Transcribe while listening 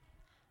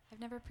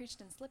never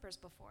preached in slippers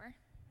before.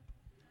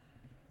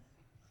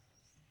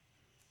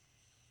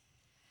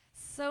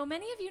 So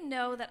many of you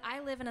know that I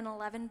live in an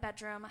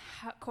 11-bedroom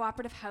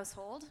cooperative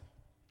household,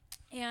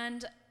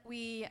 and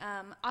we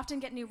often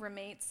get new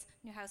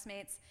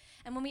housemates.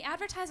 And when we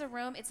advertise a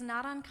room, it's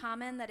not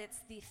uncommon that it's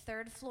the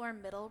third floor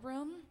middle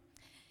room.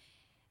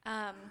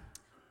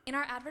 In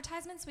our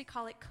advertisements, we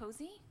call it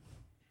cozy,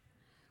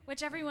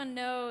 which everyone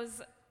knows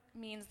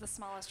means the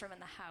smallest room in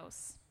the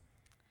house.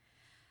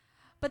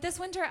 But this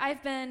winter,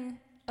 I've been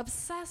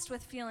obsessed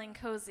with feeling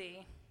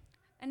cozy,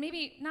 and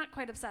maybe not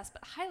quite obsessed,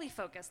 but highly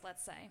focused,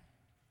 let's say.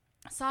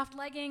 Soft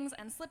leggings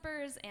and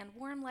slippers and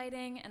warm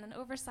lighting and an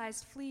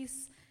oversized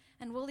fleece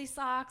and woolly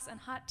socks and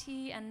hot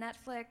tea and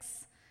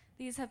Netflix.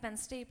 These have been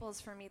staples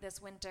for me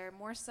this winter,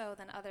 more so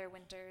than other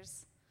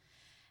winters.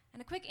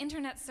 And a quick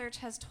internet search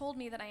has told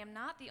me that I am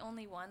not the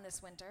only one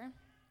this winter.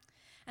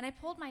 And I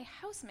polled my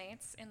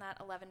housemates in that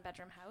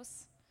 11-bedroom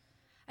house.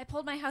 I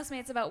polled my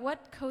housemates about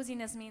what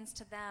coziness means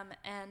to them,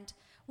 and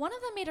one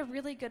of them made a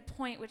really good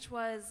point, which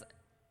was,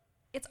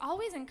 it's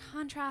always in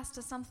contrast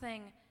to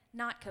something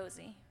not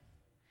cozy.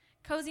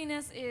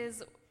 Coziness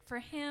is, for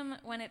him,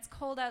 when it's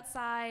cold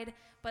outside,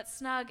 but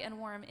snug and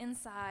warm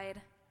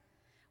inside.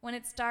 When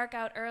it's dark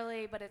out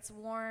early, but it's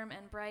warm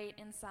and bright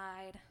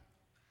inside.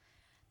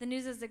 The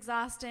news is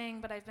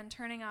exhausting, but I've been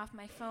turning off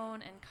my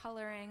phone and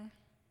coloring.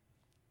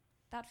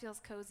 That feels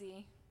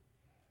cozy.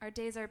 Our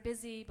days are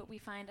busy, but we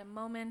find a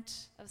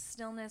moment of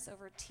stillness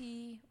over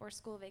tea or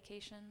school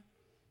vacation.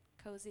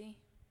 Cozy.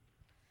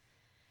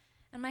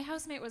 And my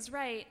housemate was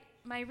right.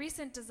 My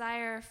recent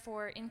desire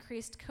for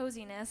increased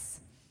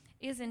coziness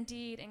is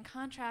indeed in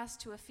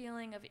contrast to a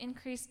feeling of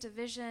increased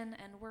division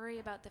and worry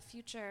about the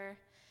future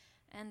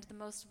and the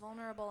most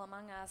vulnerable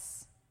among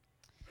us.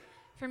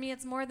 For me,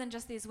 it's more than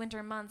just these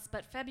winter months,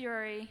 but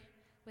February,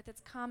 with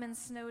its common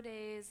snow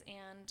days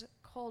and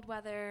cold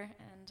weather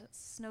and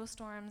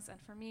snowstorms, and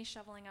for me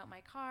shoveling out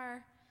my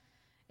car,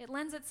 it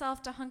lends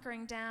itself to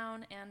hunkering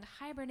down and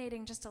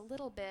hibernating just a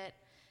little bit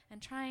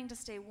and trying to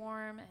stay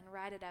warm and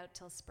ride it out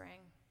till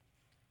spring.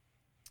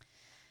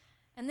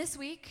 And this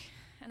week,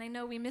 and I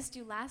know we missed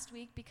you last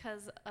week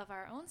because of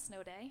our own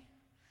snow day,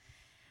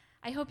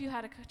 I hope you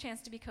had a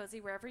chance to be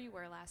cozy wherever you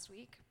were last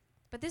week.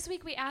 But this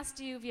week we asked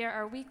you via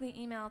our weekly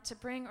email to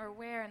bring or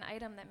wear an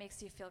item that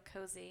makes you feel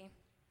cozy.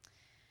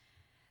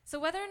 So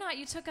whether or not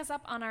you took us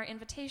up on our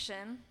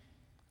invitation,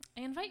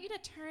 I invite you to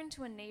turn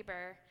to a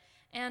neighbor.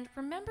 And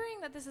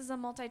remembering that this is a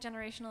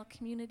multi-generational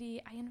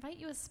community, I invite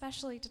you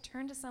especially to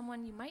turn to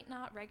someone you might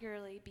not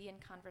regularly be in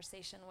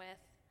conversation with.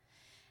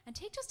 And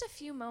take just a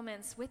few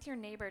moments with your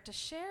neighbor to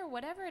share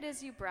whatever it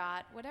is you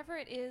brought, whatever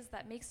it is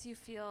that makes you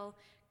feel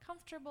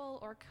comfortable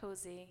or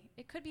cozy.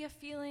 It could be a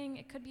feeling,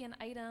 it could be an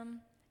item,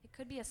 it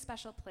could be a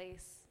special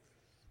place.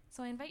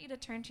 So I invite you to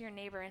turn to your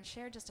neighbor and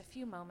share just a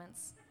few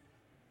moments.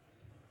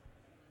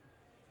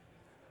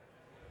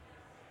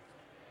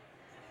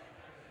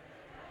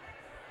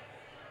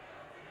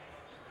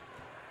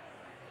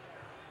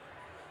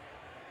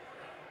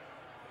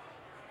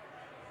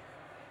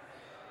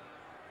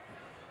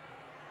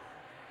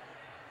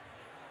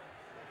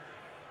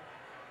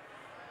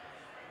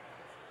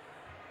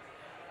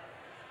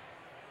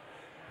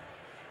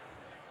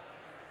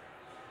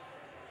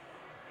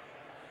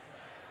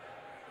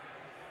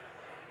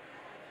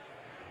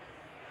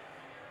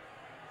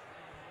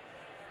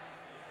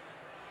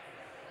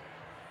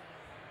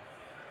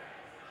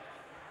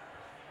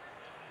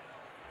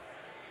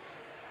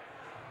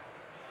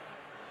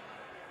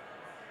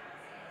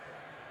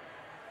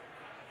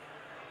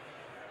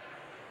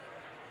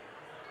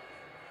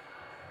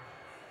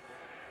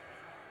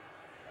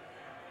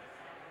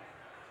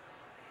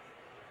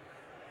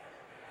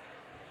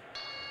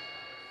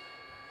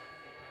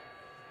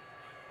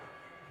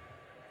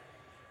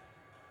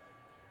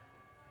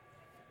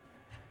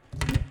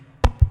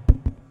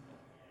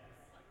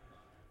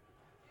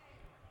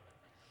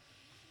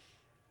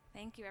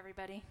 Thank you,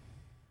 everybody.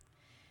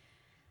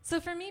 So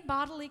for me,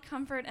 bodily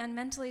comfort and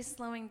mentally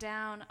slowing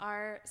down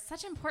are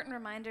such important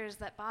reminders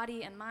that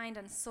body and mind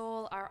and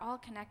soul are all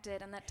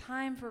connected, and that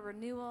time for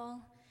renewal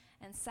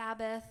and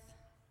Sabbath,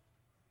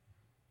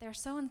 they're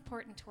so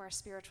important to our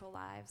spiritual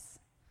lives.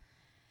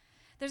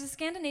 There's a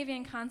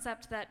Scandinavian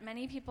concept that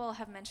many people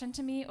have mentioned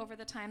to me over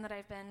the time that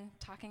I've been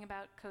talking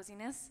about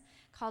coziness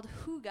called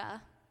hygge.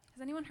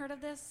 Has anyone heard of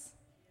this?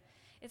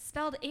 It's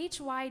spelled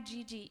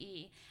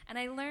H-Y-G-G-E, and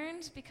I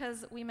learned,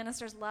 because we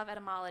ministers love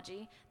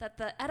etymology, that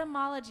the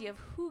etymology of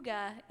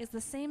hygge is the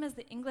same as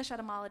the English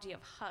etymology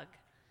of hug,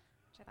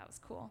 which I thought was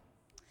cool.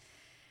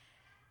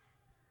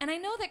 And I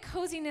know that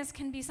coziness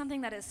can be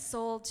something that is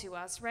sold to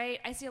us, right?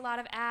 I see a lot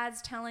of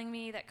ads telling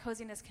me that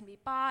coziness can be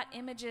bought,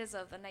 images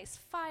of a nice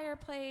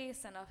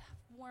fireplace and a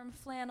warm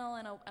flannel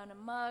and a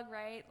mug,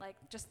 right? Like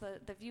just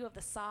the view of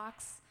the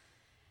socks.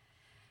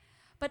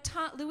 But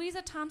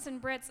Louisa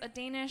Thompson-Britz, a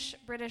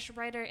Danish-British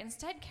writer,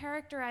 instead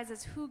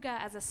characterizes hygge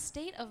as a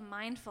state of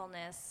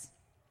mindfulness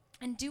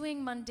and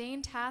doing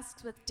mundane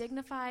tasks with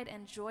dignified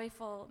and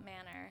joyful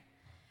manner,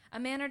 a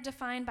manner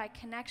defined by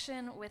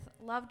connection with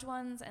loved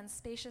ones and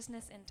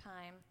spaciousness in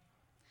time.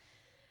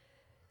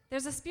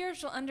 There's a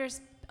spiritual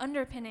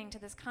underpinning to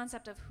this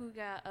concept of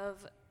hygge,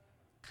 of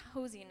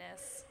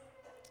coziness.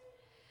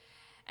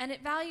 And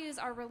it values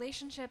our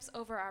relationships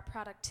over our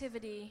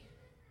productivity.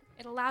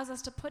 It allows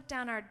us to put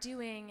down our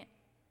doing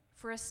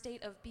for a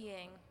state of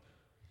being.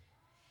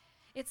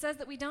 It says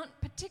that we don't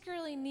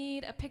particularly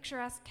need a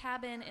picturesque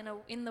cabin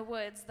in the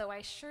woods, though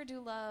I sure do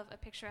love a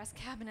picturesque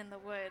cabin in the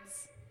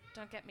woods,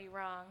 don't get me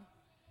wrong.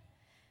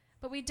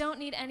 But we don't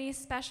need any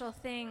special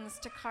things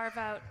to carve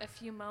out a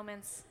few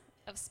moments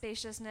of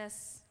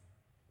spaciousness,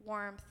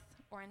 warmth,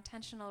 or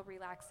intentional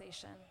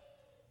relaxation.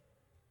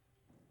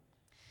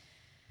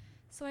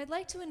 So I'd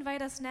like to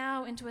invite us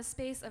now into a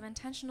space of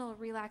intentional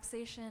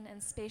relaxation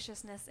and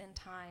spaciousness in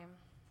time,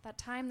 that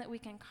time that we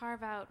can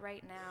carve out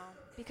right now,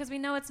 because we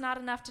know it's not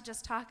enough to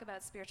just talk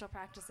about spiritual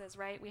practices,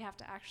 right? We have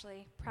to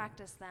actually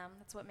practice them.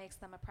 That's what makes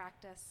them a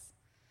practice.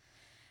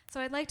 So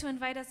I'd like to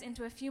invite us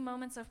into a few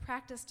moments of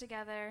practice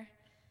together,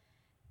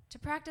 to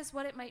practice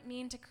what it might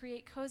mean to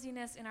create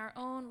coziness in our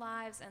own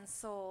lives and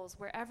souls,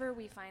 wherever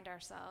we find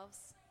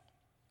ourselves.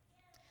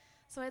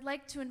 So I'd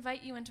like to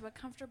invite you into a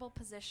comfortable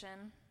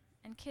position.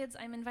 And kids,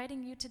 I'm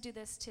inviting you to do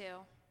this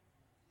too.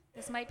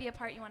 This might be a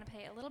part you want to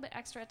pay a little bit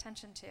extra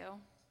attention to.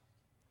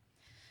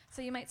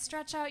 So you might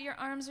stretch out your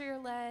arms or your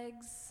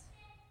legs.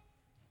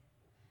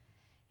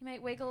 You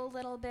might wiggle a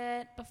little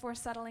bit before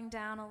settling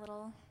down a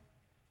little.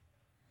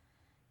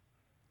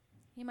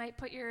 You might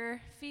put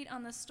your feet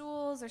on the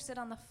stools or sit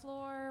on the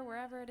floor,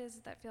 wherever it is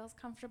that feels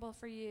comfortable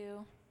for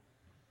you.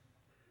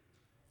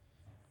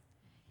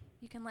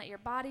 You can let your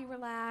body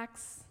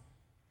relax.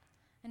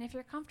 And if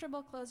you're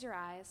comfortable, close your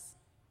eyes.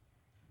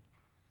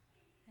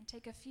 And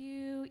take a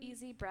few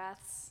easy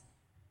breaths.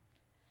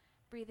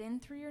 Breathe in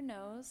through your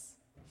nose.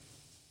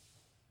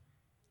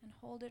 And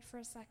hold it for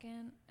a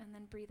second. And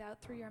then breathe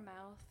out through your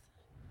mouth.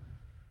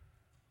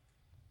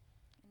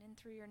 And in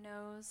through your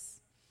nose.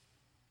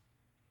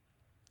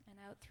 And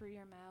out through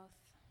your mouth.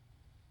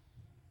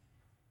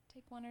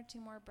 Take one or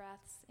two more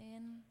breaths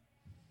in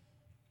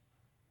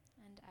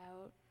and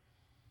out.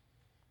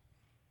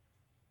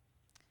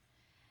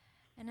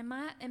 And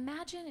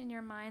imagine in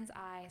your mind's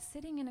eye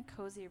sitting in a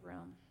cozy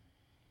room.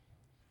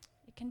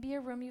 It can be a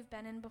room you've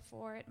been in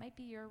before. It might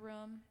be your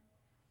room.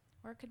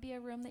 Or it could be a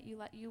room that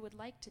you would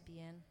like to be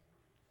in.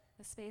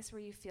 A space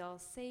where you feel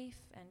safe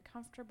and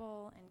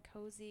comfortable and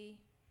cozy.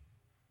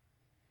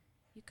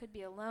 You could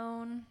be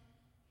alone.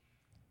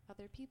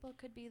 Other people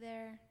could be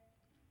there.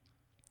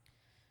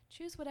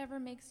 Choose whatever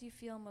makes you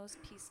feel most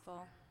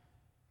peaceful.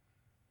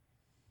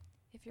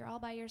 If you're all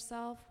by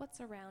yourself, what's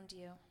around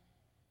you?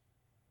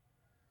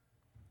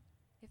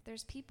 If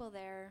there's people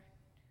there,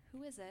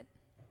 who is it?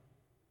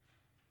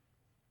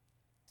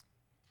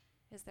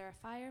 Is there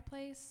a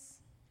fireplace?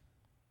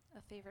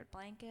 A favorite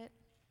blanket?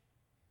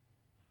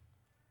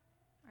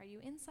 Are you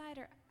inside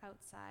or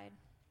outside?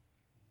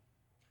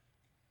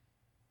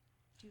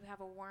 Do you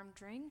have a warm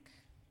drink?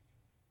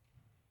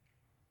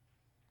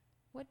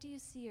 What do you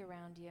see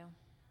around you?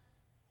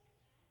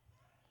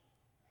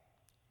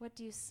 What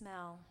do you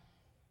smell?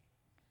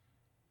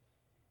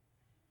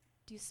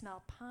 Do you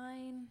smell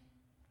pine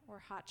or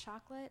hot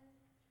chocolate?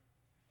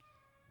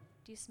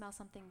 Do you smell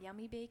something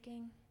yummy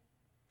baking?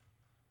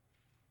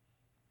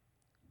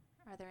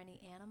 Are there any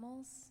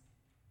animals?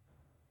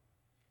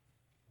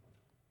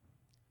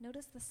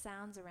 Notice the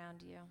sounds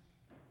around you.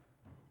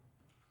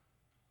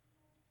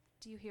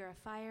 Do you hear a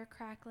fire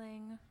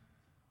crackling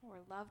or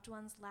loved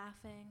ones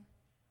laughing?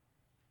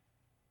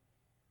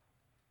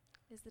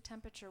 Is the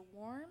temperature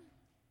warm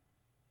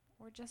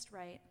or just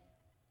right?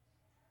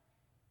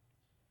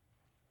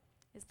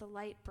 Is the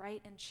light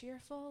bright and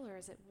cheerful, or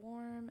is it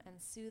warm and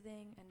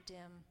soothing and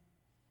dim?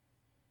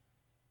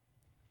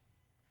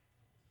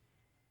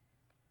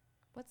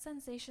 What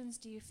sensations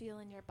do you feel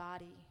in your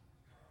body?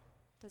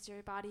 Does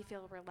your body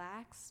feel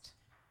relaxed?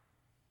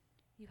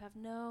 You have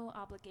no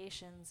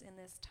obligations in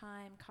this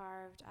time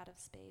carved out of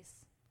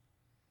space.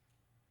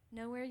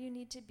 Nowhere you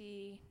need to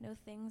be, no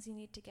things you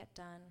need to get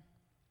done.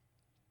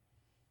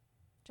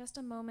 Just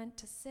a moment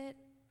to sit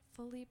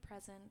fully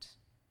present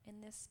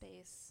in this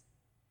space.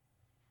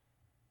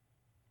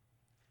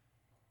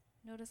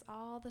 Notice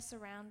all the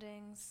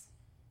surroundings.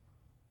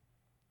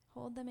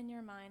 Hold them in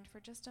your mind for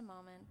just a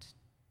moment.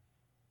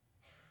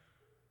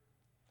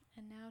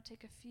 And now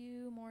take a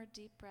few more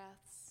deep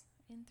breaths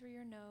in through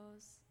your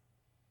nose,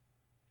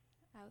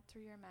 out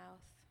through your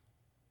mouth,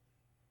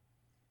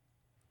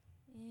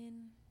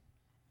 in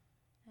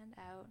and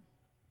out.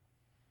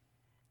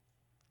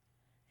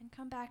 And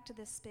come back to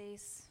this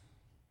space,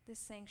 this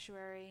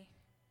sanctuary,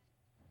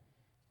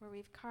 where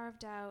we've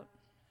carved out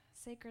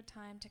sacred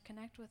time to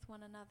connect with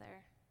one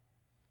another,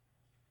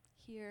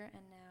 here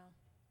and now.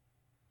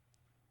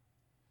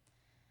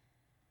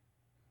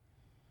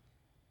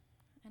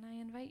 And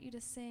I invite you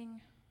to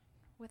sing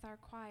with our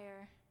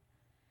choir.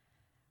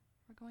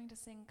 We're going to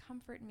sing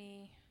Comfort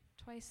Me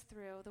twice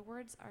through. The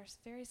words are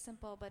very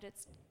simple, but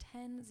it's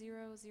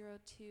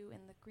 10:002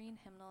 in the green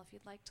hymnal if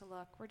you'd like to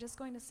look. We're just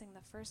going to sing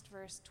the first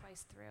verse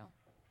twice through.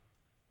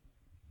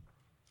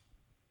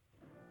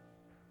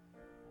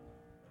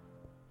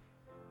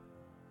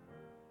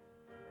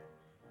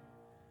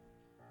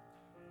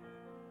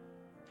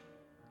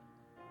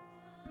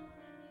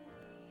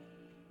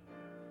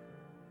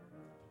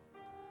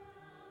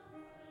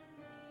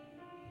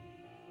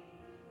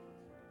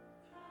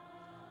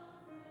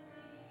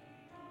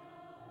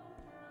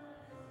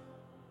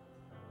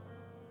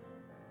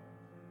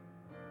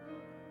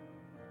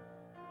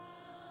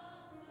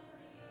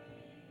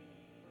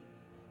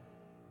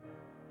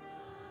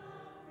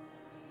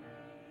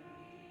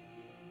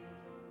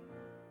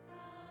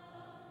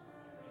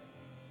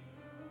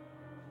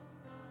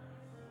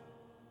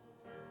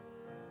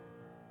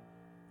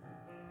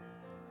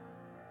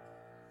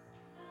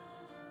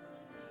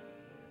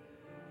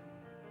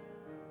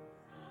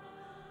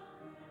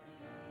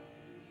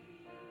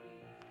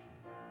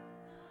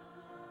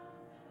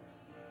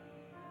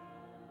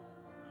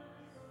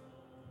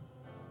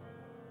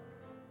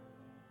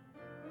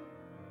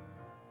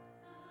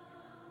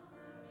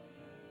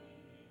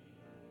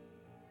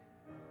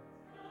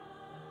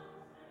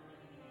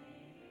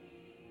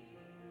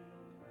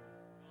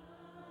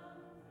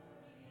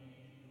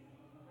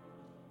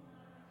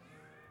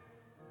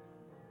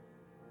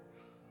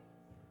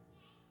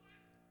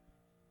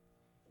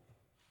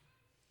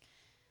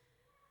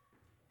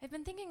 I've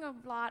been thinking a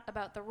lot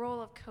about the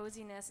role of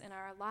coziness in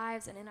our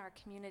lives and in our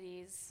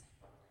communities.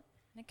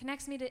 And it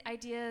connects me to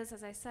ideas,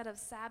 as I said, of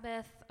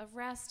Sabbath, of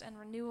rest and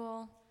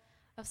renewal,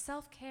 of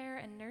self-care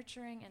and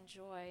nurturing and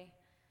joy,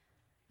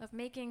 of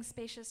making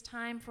spacious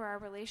time for our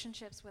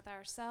relationships with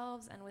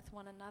ourselves and with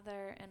one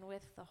another and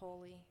with the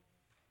holy.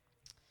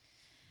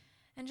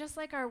 And just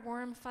like our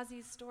warm,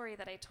 fuzzy story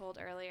that I told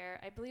earlier,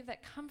 I believe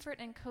that comfort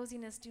and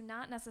coziness do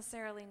not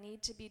necessarily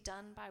need to be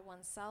done by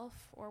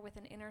oneself or with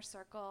an inner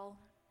circle,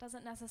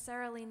 doesn't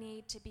necessarily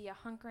need to be a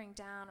hunkering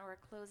down or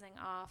a closing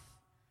off.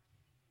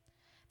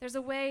 There's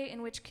a way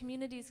in which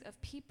communities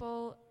of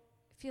people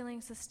feeling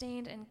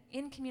sustained and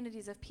in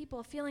communities of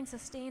people feeling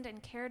sustained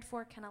and cared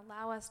for can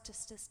allow us to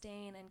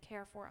sustain and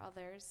care for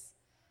others.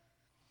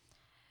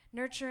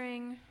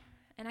 Nurturing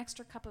an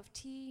extra cup of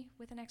tea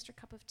with an extra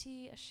cup of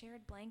tea, a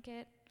shared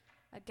blanket,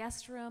 a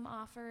guest room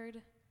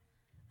offered,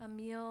 a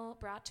meal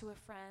brought to a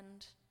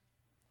friend,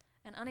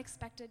 an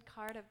unexpected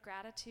card of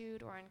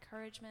gratitude or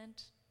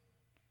encouragement,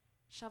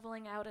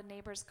 shoveling out a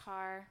neighbor's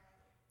car,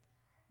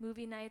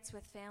 movie nights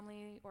with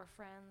family or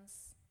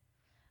friends.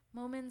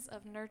 Moments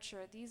of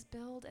nurture, these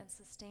build and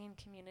sustain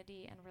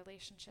community and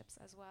relationships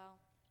as well.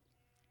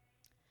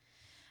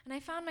 And I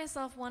found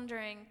myself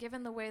wondering,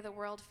 given the way the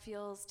world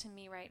feels to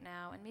me right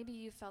now, and maybe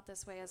you felt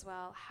this way as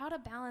well, how to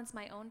balance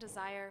my own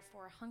desire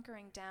for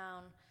hunkering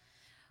down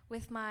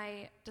with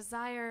my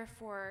desire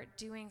for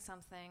doing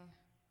something.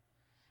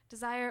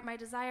 My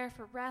desire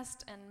for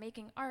rest and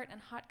making art and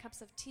hot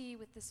cups of tea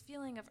with this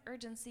feeling of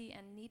urgency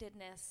and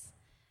neededness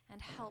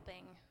and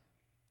helping.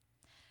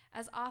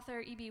 As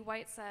author E.B.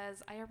 White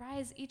says, I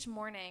arise each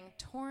morning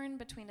torn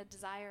between a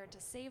desire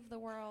to save the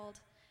world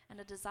and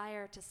a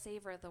desire to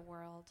savor the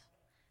world.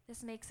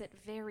 This makes it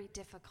very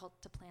difficult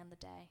to plan the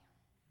day.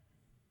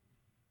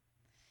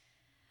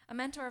 A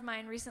mentor of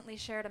mine recently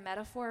shared a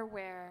metaphor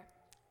where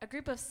in a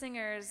group of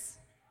singers,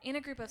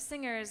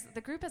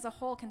 the group as a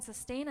whole can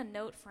sustain a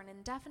note for an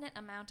indefinite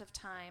amount of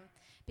time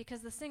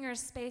because the singers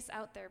space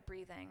out their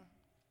breathing.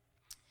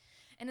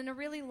 And in a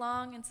really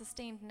long and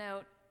sustained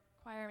note,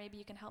 choir, maybe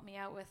you can help me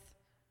out with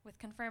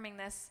confirming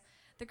this,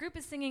 the group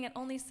is singing at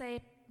only,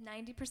 say,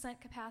 90%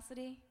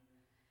 capacity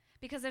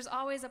because there's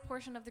always a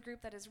portion of the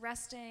group that is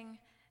resting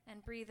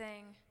and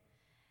breathing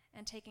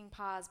and taking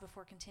pause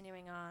before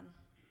continuing on.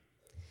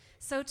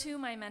 So too,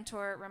 my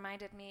mentor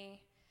reminded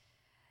me,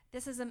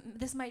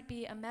 this might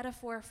be a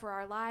metaphor for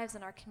our lives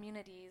and our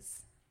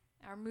communities,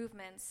 our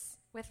movements,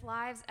 with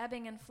lives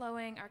ebbing and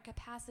flowing, our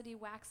capacity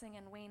waxing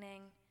and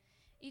waning,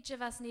 each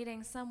of us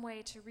needing some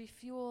way to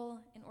refuel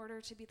in order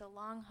to be the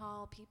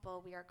long-haul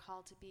people we are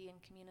called to be in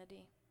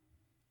community.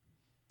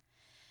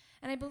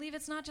 And I believe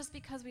it's not just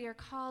because we are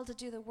called to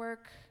do the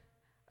work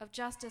of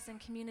justice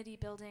and community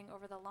building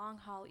over the long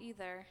haul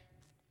either.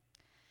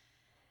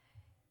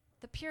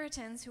 The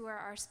Puritans, who are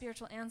our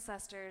spiritual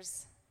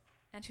ancestors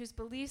and whose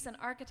beliefs and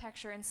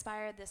architecture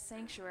inspired this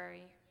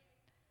sanctuary,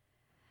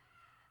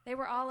 they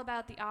were all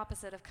about the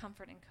opposite of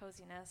comfort and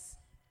coziness.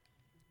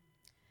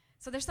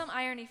 So there's some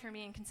irony for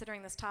me in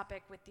considering this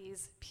topic with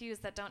these pews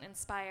that don't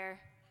inspire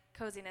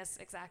coziness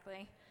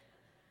exactly.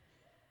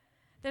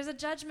 There's a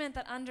judgment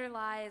that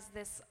underlies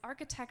this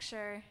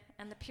architecture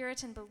and the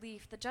Puritan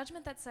belief, the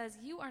judgment that says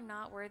you are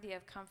not worthy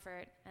of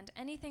comfort, and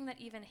anything that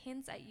even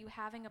hints at you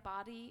having a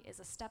body is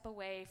a step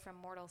away from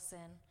mortal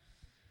sin.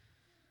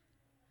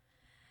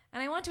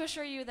 And I want to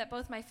assure you that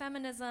both my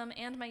feminism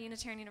and my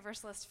Unitarian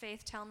Universalist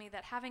faith tell me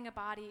that having a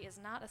body is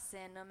not a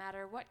sin, no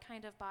matter what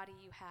kind of body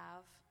you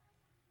have.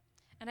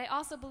 And I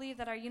also believe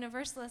that our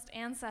Universalist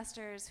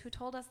ancestors, who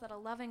told us that a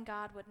loving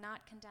God would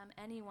not condemn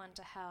anyone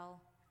to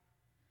hell,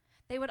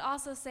 they would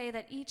also say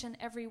that each and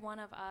every one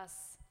of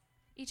us,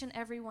 each and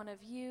every one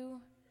of you,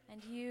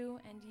 and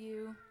you, and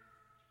you,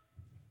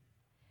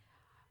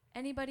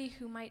 anybody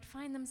who might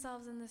find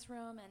themselves in this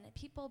room, and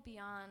people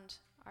beyond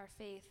our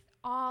faith,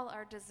 all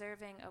are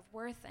deserving of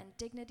worth and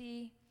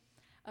dignity,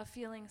 of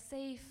feeling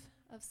safe,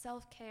 of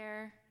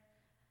self-care,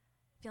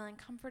 feeling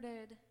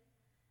comforted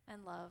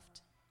and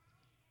loved.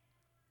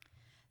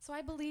 So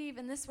I believe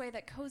in this way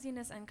that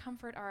coziness and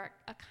comfort are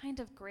a kind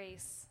of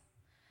grace,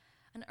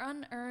 an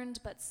unearned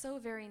but so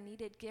very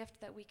needed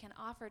gift that we can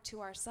offer to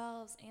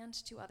ourselves and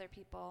to other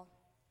people.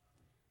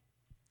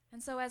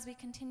 And so as we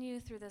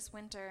continue through this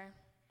winter,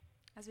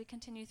 as we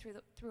continue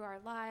through our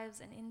lives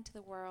and into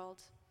the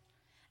world,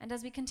 and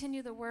as we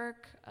continue the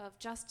work of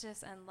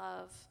justice and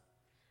love,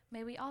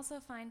 may we also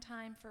find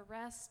time for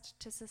rest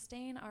to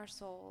sustain our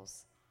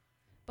souls,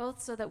 both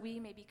so that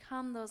we may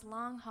become those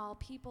long-haul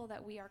people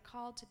that we are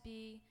called to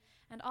be,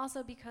 and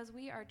also because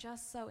we are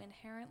just so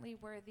inherently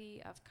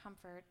worthy of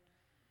comfort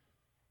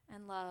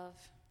and love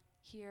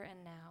here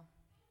and now.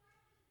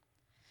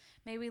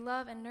 May we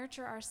love and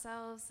nurture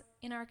ourselves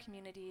in our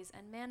communities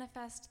and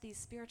manifest these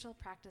spiritual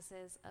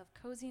practices of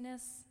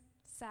coziness,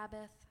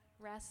 Sabbath,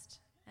 rest,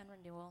 and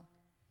renewal.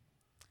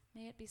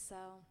 May it be so,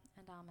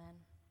 and amen.